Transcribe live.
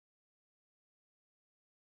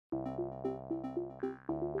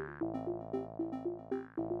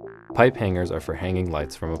Pipe hangers are for hanging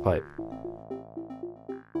lights from a pipe.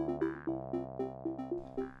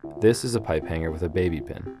 This is a pipe hanger with a baby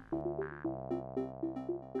pin.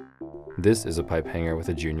 This is a pipe hanger with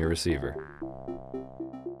a junior receiver.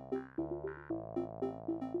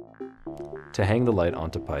 To hang the light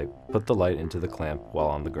onto pipe, put the light into the clamp while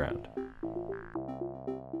on the ground.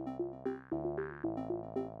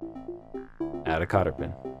 Add a cotter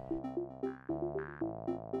pin.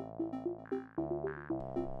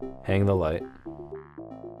 Hang the light.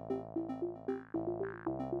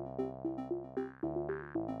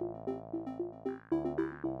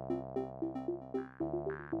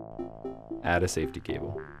 Add a safety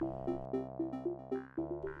cable.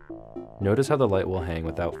 Notice how the light will hang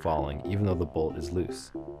without falling even though the bolt is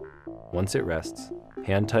loose. Once it rests,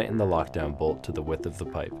 hand tighten the lockdown bolt to the width of the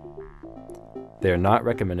pipe. They are not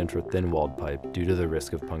recommended for thin-walled pipe due to the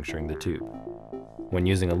risk of puncturing the tube. When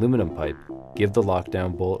using aluminum pipe, give the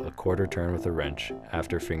lockdown bolt a quarter turn with a wrench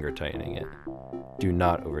after finger tightening it. Do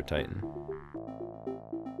not over-tighten.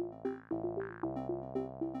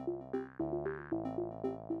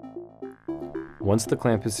 Once the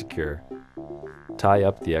clamp is secure, tie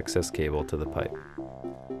up the excess cable to the pipe.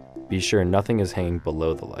 Be sure nothing is hanging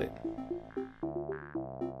below the light.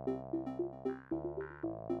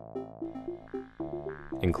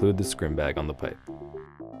 Include the scrim bag on the pipe.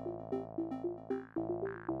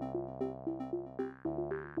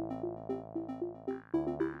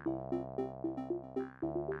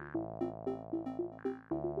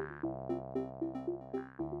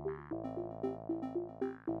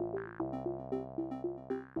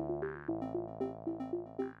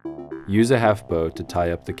 Use a half bow to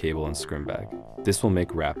tie up the cable and scrim bag. This will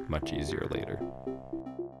make wrap much easier later.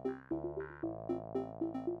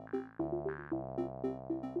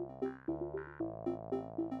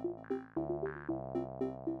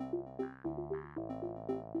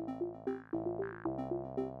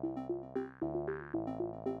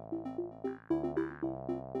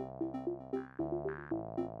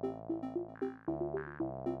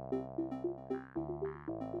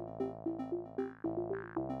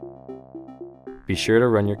 Be sure to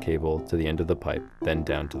run your cable to the end of the pipe, then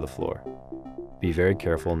down to the floor. Be very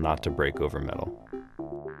careful not to break over metal.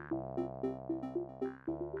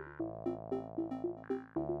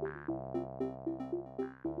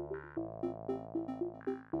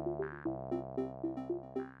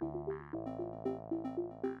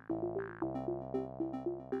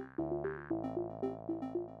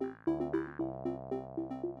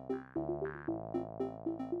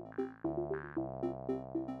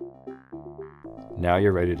 Now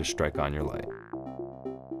you're ready to strike on your light.